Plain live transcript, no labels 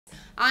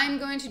I'm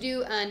going to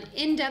do an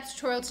in-depth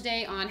tutorial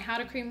today on how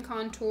to cream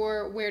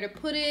contour, where to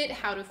put it,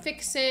 how to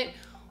fix it,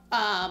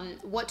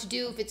 what to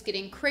do if it's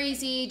getting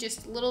crazy,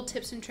 just little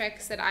tips and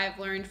tricks that I've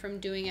learned from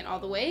doing it all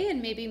the way,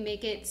 and maybe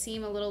make it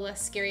seem a little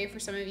less scary for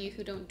some of you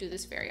who don't do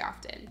this very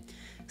often.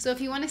 So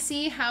if you want to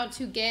see how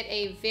to get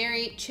a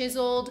very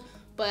chiseled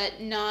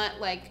but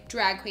not like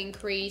drag queen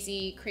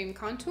crazy cream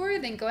contour,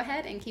 then go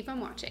ahead and keep on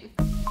watching.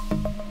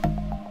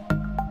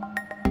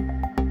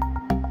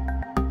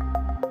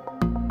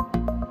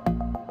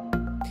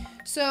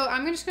 So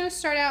I'm just going to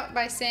start out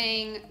by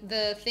saying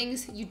the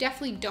things you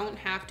definitely don't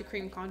have to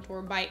cream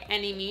contour by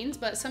any means,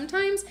 but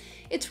sometimes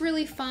it's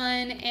really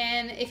fun,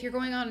 and if you're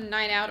going on a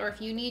night out or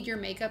if you need your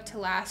makeup to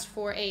last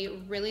for a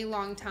really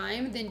long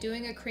time, then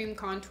doing a cream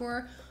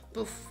contour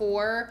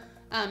before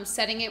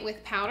setting it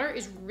with powder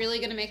is really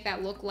going to make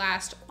that look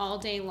last all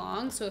day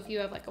long. So if you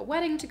have like a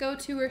wedding to go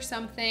to or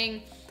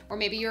something, or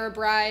maybe you're a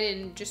bride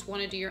and just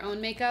want to do your own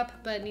makeup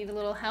but need a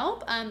little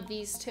help,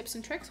 these tips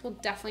and tricks will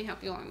definitely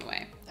help you along the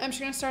way. I'm just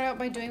going to start out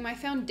by doing my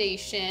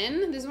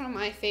foundation. This is one of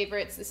my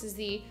favorites. This is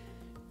the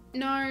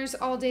NARS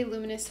All Day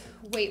Luminous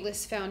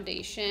Weightless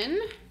Foundation.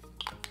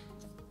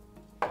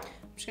 I'm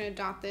just going to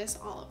dot this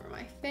all over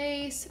my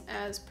face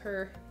as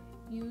per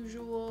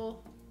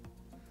usual.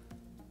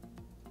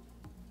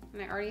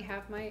 And I already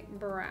have my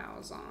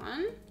brows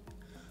on.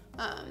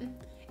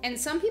 And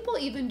some people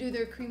even do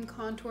their cream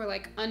contour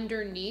like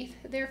underneath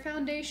their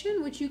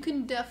foundation, which you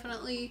can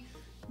definitely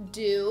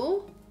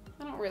do.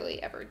 I don't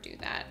really ever do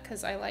that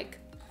because I like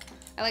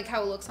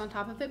how it looks on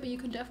top of it, but you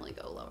can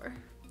definitely go lower.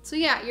 So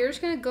yeah, you're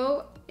just gonna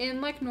go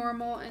in like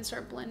normal and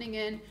start blending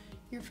in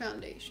your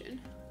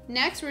foundation.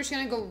 Next, we're just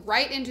gonna go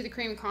right into the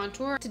cream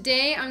contour.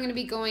 Today, I'm gonna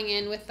be going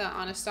in with the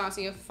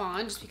Anastasia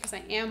Fawn just because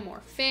I am more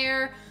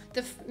fair.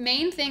 The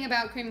main thing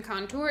about cream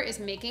contour is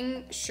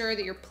making sure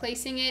that you're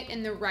placing it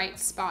in the right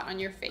spot on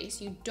your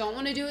face. You don't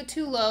wanna do it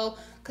too low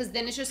because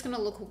then it's just gonna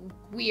look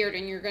weird,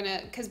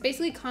 and because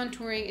basically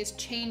contouring is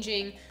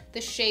changing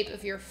the shape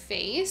of your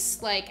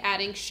face, like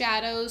adding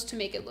shadows to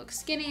make it look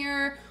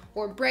skinnier,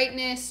 or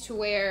brightness to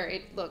where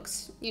it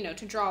looks, you know,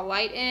 to draw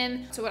light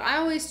in. So what I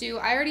always do,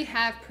 I already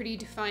have pretty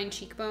defined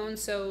cheekbones,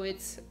 so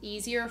it's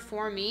easier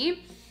for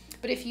me.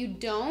 But if you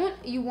don't,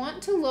 you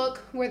want to look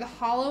where the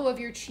hollow of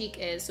your cheek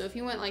is. So if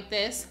you went like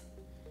this,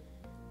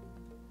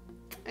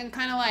 and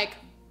kind of like,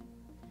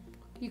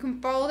 you can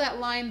follow that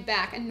line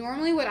back. And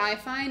normally what I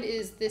find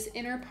is this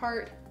inner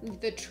part,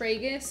 the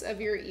tragus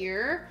of your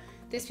ear,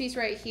 this piece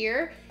right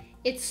here,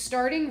 it's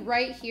starting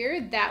right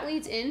here, that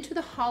leads into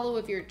the hollow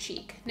of your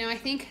cheek. Now I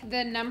think the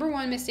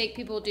 #1 mistake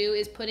people do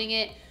is putting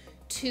it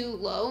too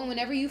low. And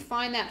whenever you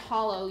find that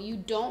hollow, you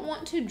don't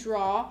want to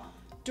draw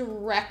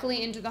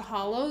directly into the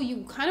hollow.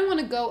 You kind of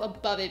want to go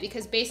above it,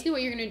 because basically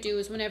what you're going to do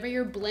is whenever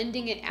you're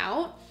blending it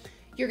out,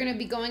 you're going to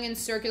be going in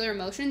circular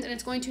motions and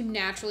it's going to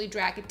naturally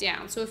drag it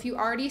down. So if you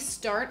already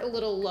start a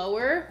little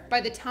lower,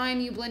 by the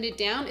time you blend it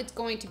down, it's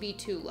going to be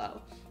too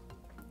low.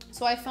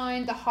 So I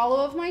find the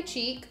hollow of my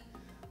cheek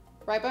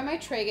right by my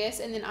tragus,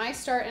 and then I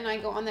start and I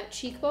go on that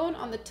cheekbone,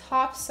 on the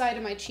top side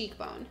of my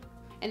cheekbone.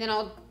 And then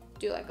I'll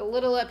do like a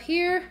little up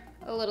here,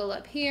 a little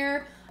up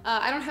here.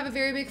 I don't have a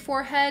very big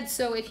forehead,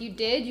 so if you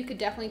did, you could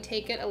definitely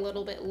take it a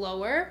little bit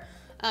lower.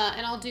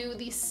 And I'll do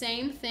the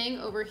same thing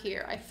over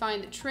here. I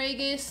find the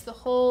tragus, the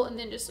hole, and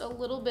then just a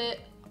little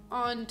bit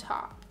on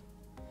top.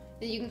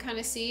 And you can kind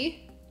of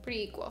see,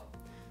 pretty equal.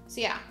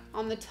 So yeah,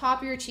 on the top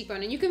of your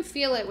cheekbone, and you can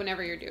feel it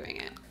whenever you're doing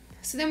it.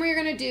 So then what you're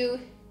gonna do,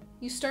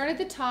 you start at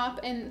the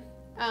top, and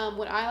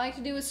what I like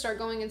to do is start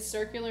going in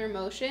circular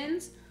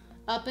motions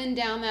up and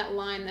down that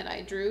line that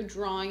I drew,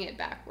 drawing it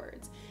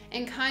backwards,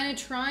 and kind of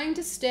trying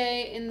to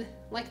stay in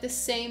like the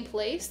same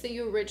place that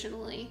you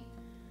originally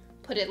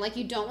put it. Like,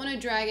 you don't want to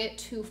drag it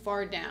too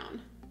far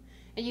down,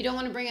 and you don't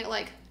want to bring it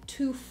like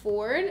too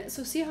forward.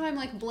 So see how I'm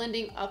like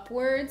blending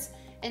upwards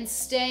and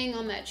staying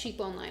on that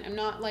cheekbone line. I'm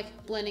not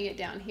like blending it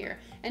down here.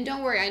 And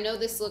don't worry, I know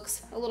this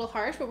looks a little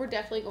harsh, but we're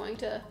definitely going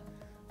to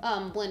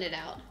blend it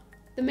out.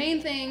 The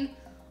main thing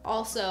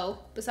also,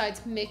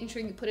 besides making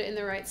sure you put it in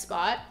the right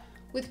spot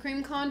with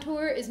cream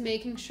contour, is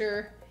making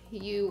sure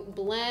you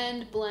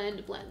blend,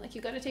 blend, blend. Like, you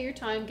gotta take your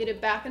time, get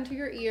it back into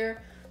your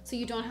ear so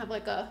you don't have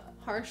like a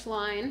harsh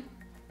line,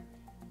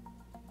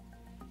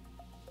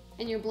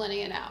 and you're blending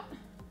it out.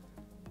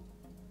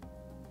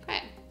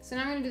 Okay, so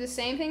now I'm gonna do the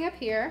same thing up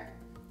here.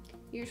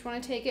 You just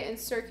wanna take it in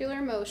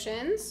circular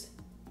motions,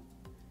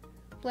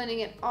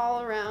 blending it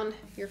all around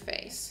your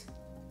face.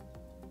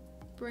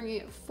 Bringing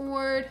it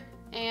forward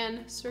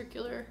and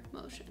circular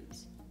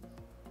motions.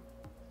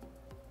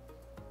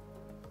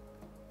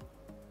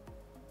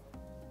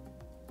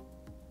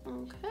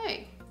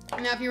 Okay,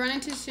 now if you run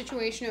into a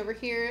situation over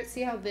here,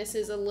 see how this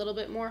is a little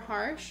bit more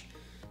harsh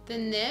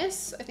than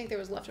this? I think there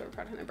was leftover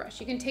product on the brush.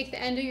 You can take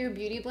the end of your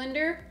beauty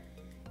blender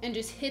and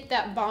just hit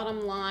that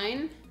bottom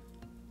line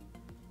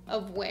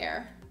of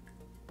where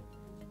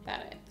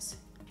that is.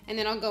 And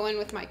then I'll go in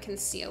with my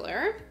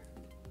concealer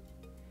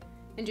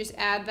and just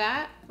add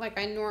that like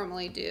I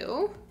normally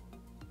do.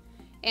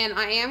 And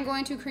I am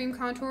going to cream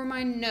contour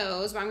my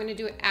nose, but I'm gonna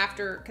do it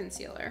after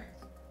concealer.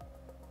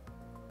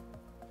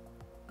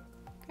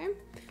 Okay,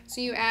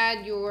 so you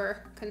add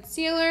your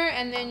concealer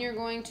and then you're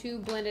going to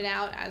blend it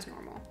out as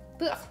normal.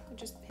 Ugh, I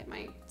just hit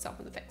myself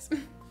in the face.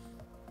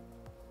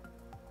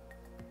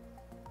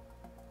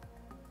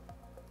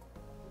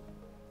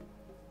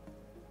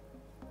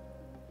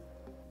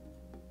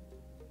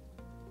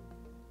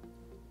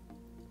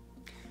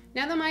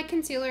 Now that my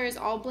concealer is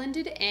all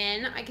blended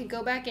in, I could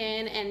go back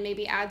in and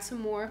maybe add some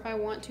more if I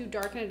want to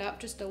darken it up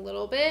just a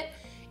little bit.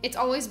 It's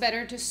always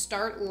better to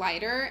start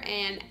lighter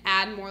and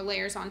add more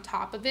layers on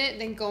top of it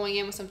than going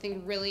in with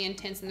something really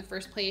intense in the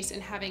first place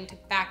and having to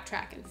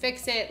backtrack and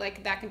fix it.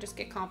 Like, that can just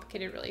get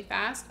complicated really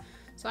fast.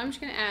 So I'm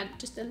just gonna add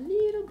just a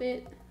little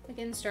bit,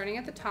 again, starting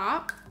at the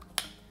top.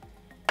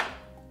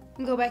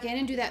 And go back in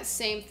and do that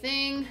same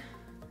thing.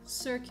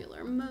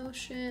 Circular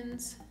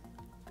motions.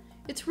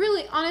 It's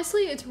really,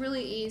 honestly, it's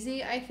really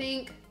easy, I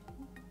think,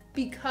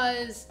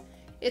 because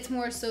it's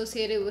more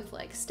associated with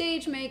like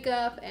stage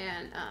makeup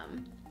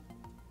and,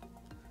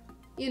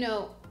 you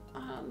know,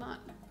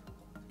 not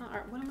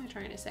art, what am I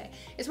trying to say?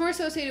 It's more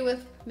associated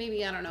with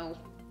maybe, I don't know,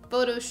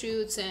 photo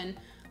shoots and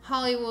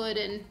Hollywood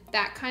and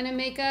that kind of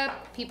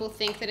makeup. People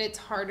think that it's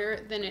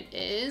harder than it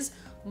is,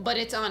 but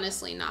it's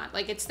honestly not.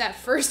 Like, it's that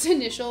first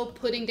initial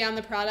putting down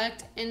the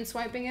product and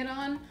swiping it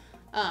on.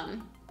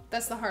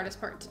 That's the hardest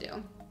part to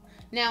do.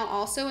 Now,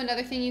 also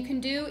another thing you can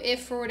do,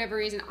 if for whatever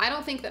reason, I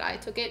don't think that I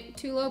took it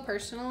too low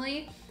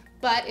personally,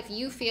 but if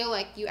you feel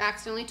like you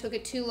accidentally took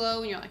it too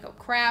low and you're like, oh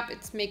crap,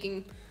 it's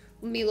making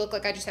me look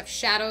like I just have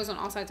shadows on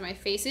all sides of my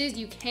faces,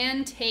 you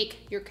can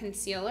take your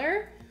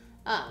concealer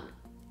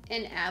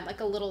and add like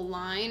a little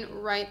line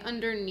right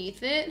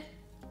underneath it,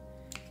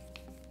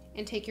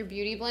 and take your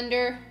beauty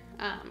blender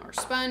or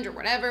sponge or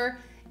whatever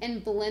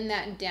and blend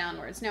that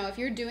downwards. Now, if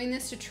you're doing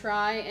this to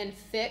try and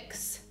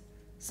fix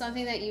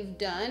something that you've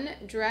done,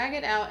 drag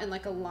it out in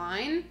like a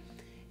line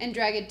and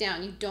drag it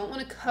down. You don't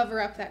want to cover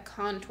up that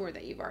contour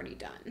that you've already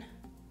done.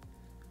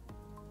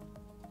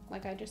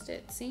 Like I just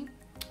did, see?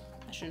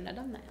 I shouldn't have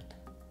done that.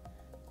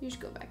 You just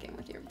go back in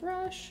with your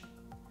brush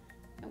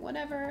and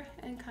whatever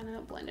and kind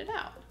of blend it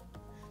out.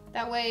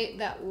 That way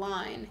that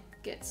line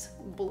gets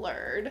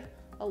blurred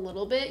a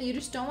little bit. You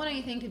just don't want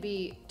anything to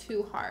be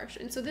too harsh.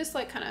 And so this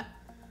like kind of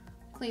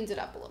cleans it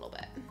up a little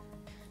bit.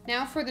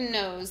 Now for the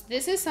nose,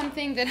 this is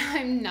something that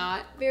I'm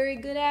not very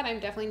good at. I'm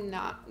definitely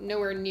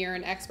nowhere near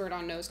an expert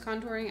on nose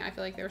contouring. I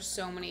feel like there's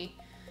so many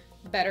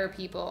better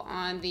people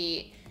on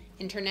the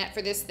internet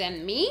for this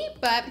than me,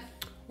 but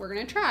we're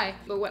gonna try.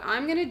 But what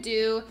I'm gonna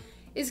do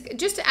is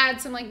just to add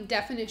some like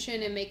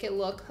definition and make it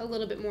look a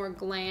little bit more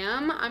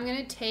glam. I'm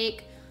gonna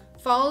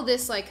follow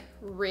this like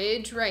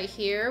ridge right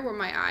here where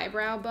my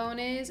eyebrow bone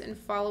is and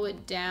follow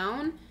it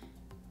down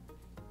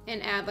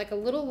and add like a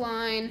little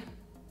line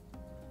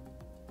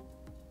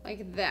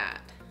like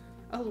that.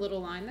 A little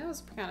line. That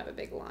was kind of a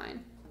big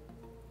line.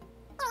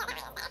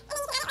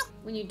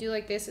 When you do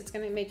like this, it's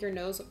gonna make your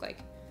nose look like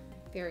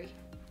very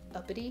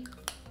uppity.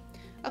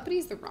 Uppity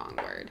is the wrong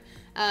word.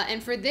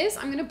 And for this,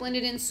 I'm gonna blend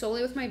it in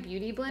solely with my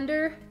beauty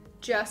blender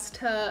just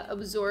to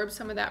absorb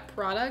some of that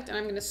product. And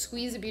I'm gonna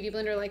squeeze the beauty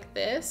blender like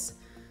this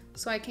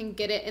so I can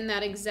get it in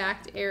that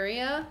exact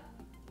area.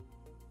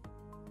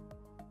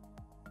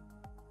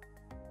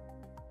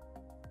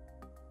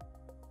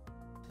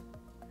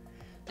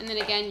 And then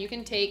again, you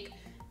can take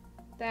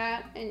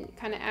that and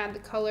kind of add the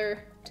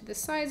color to the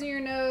sides of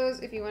your nose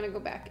if you want to go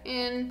back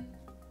in,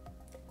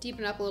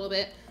 deepen up a little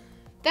bit.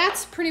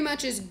 That's pretty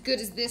much as good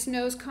as this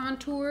nose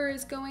contour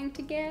is going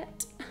to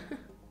get.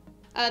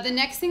 The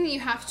next thing that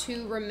you have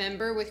to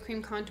remember with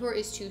cream contour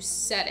is to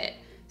set it.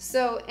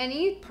 So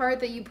any part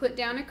that you put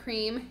down a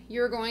cream,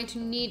 you're going to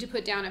need to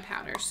put down a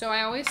powder. So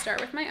I always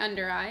start with my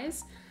under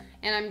eyes,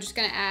 and I'm just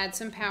gonna add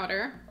some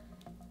powder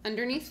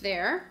underneath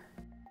there.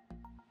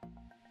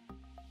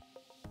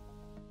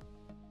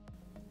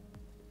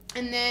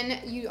 And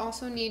then you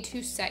also need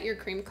to set your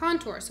cream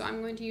contour. So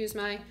I'm going to use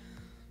my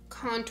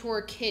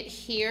contour kit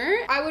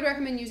here. I would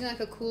recommend using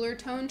like a cooler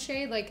tone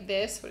shade like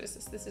this. What is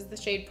this? This is the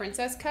shade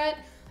Princess Cut.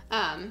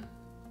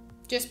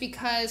 Just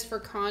because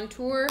for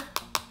contour,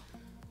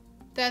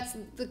 that's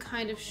the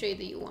kind of shade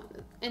that you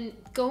want. And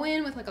go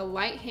in with like a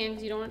light hand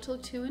because you don't want it to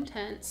look too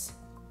intense.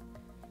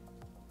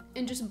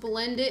 And just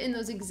blend it in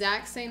those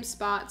exact same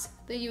spots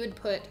that you would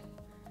put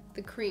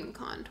the cream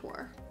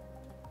contour.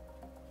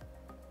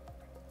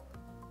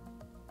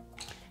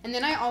 And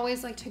then I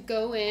always like to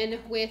go in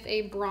with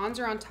a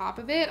bronzer on top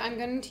of it. I'm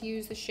going to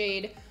use the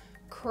shade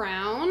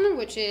Crown,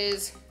 which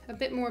is a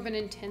bit more of an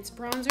intense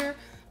bronzer,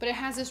 but it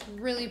has this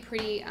really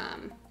pretty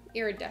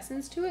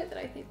iridescence to it that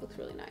I think looks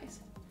really nice.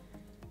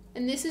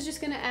 And this is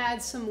just gonna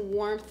add some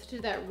warmth to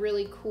that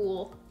really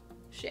cool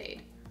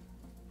shade.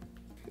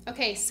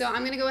 Okay, so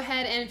I'm gonna go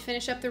ahead and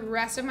finish up the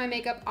rest of my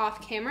makeup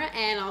off camera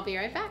and I'll be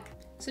right back.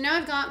 So now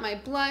I've got my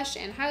blush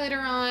and highlighter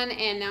on,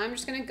 and now I'm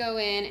just gonna go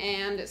in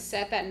and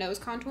set that nose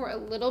contour a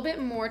little bit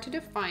more to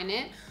define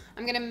it.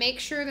 I'm gonna make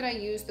sure that I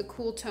use the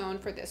cool tone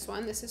for this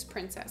one. This is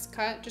Princess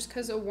Cut, just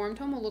because a warm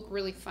tone will look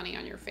really funny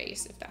on your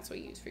face if that's what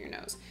you use for your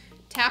nose.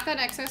 Tap that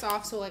excess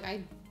off so like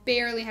I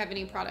barely have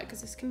any product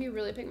because this can be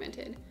really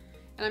pigmented.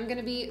 And I'm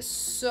gonna be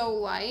so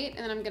light,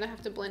 and then I'm gonna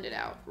have to blend it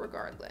out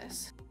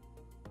regardless.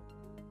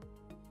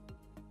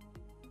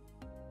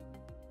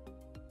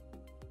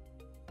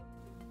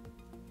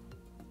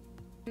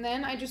 And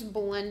then I just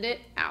blend it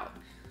out.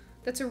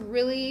 That's a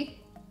really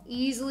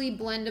easily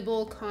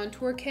blendable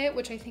contour kit,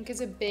 which I think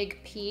is a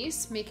big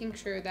piece, making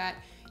sure that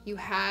you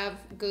have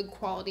good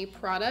quality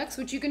products,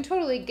 which you can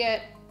totally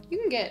get. You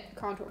can get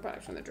contour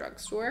products from the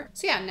drugstore.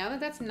 So yeah, now that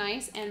that's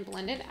nice and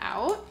blended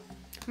out,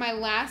 my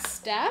last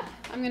step,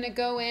 I'm gonna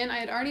go in. I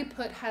had already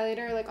put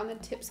highlighter like on the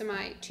tips of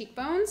my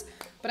cheekbones,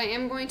 but I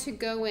am going to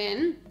go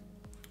in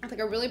with like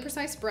a really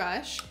precise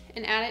brush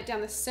and add it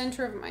down the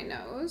center of my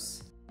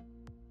nose.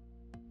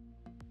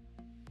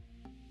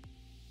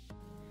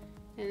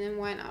 And then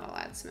why not, I'll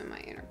add some in my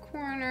inner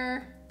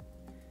corner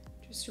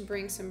just to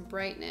bring some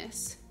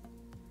brightness.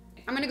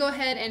 I'm gonna go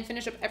ahead and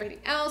finish up everything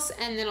else,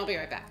 and then I'll be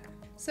right back.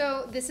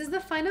 So this is the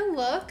final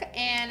look,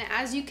 and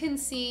as you can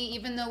see,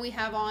 even though we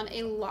have on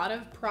a lot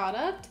of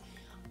product,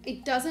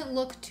 it doesn't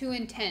look too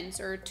intense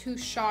or too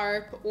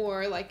sharp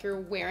or like you're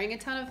wearing a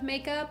ton of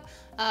makeup.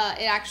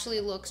 It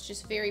actually looks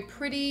just very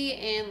pretty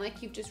and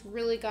like you've just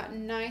really got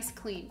nice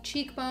clean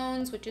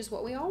cheekbones, which is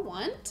what we all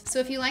want. So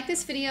if you like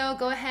this video,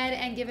 go ahead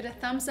and give it a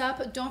thumbs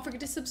up. Don't forget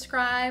to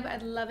subscribe.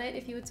 I'd love it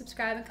if you would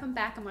subscribe and come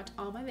back and watch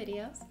all my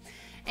videos.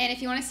 And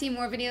if you want to see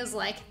more videos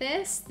like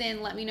this,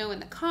 then let me know in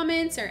the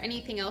comments, or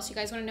anything else you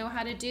guys want to know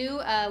how to do,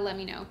 let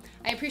me know.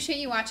 I appreciate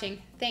you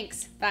watching.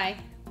 Thanks. Bye.